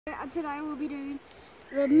And today we'll be doing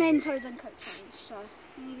the Mentos and Coke challenge. So,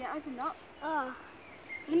 let me get opened up.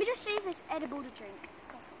 Let me just see if it's edible to drink.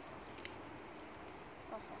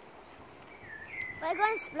 We're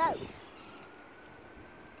going to explode.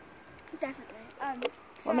 Definitely.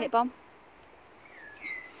 1 minute, Bomb.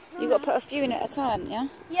 You've got to put a few in at a time, yeah?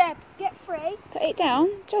 Yeah, get 3. Put it down.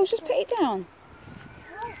 Joel, just put it down.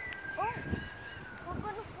 Oh, I'm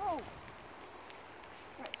going to fall.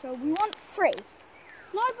 Right, so we want 3.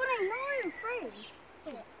 No, Bunny, no,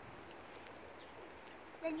 3.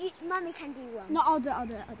 Then Mummy can do one. No, I'll do it.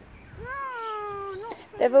 No, not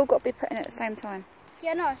 3. They've all got to be put in at the same time.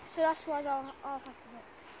 Yeah, no, so that's why I'll have to do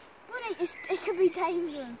it. Bunny, it could be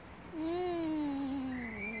dangerous.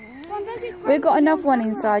 We've got another one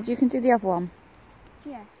inside. You can do the other one.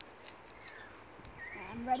 Yeah.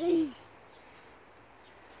 I'm ready.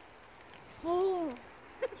 Oh.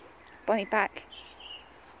 Bonnie, back.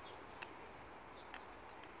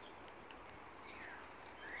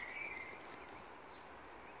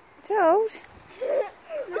 George.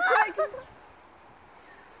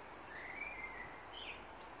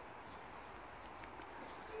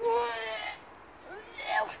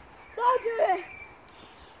 Don't do it.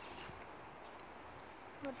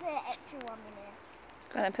 We'll put an extra one in there.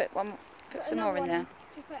 Go on then, put some more in there.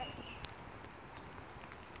 Just put it.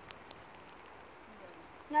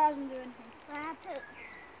 No, it doesn't do anything.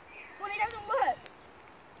 Well, it doesn't work.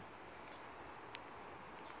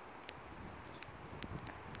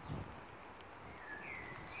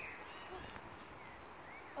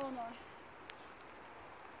 Oh no.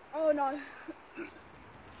 Oh no.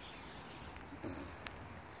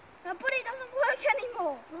 No, but it doesn't work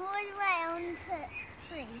anymore. I want to put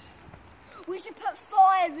 3. We should put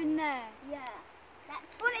 5 in there. Yeah.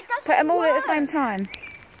 That's But it doesn't Put them all work. at the same time.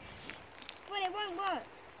 But it won't work.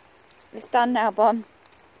 It's done now, Bomb.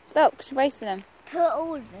 Stop, because you're wasting them. put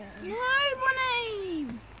all of them. No, Bunny.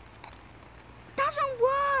 Doesn't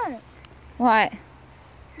work. Right.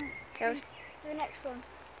 George. Do the next one.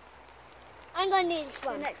 I'm going to do this Do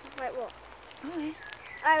one. the next one. Wait, what? Right.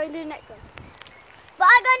 I will do the next one. But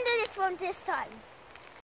I'm going to do this one this time.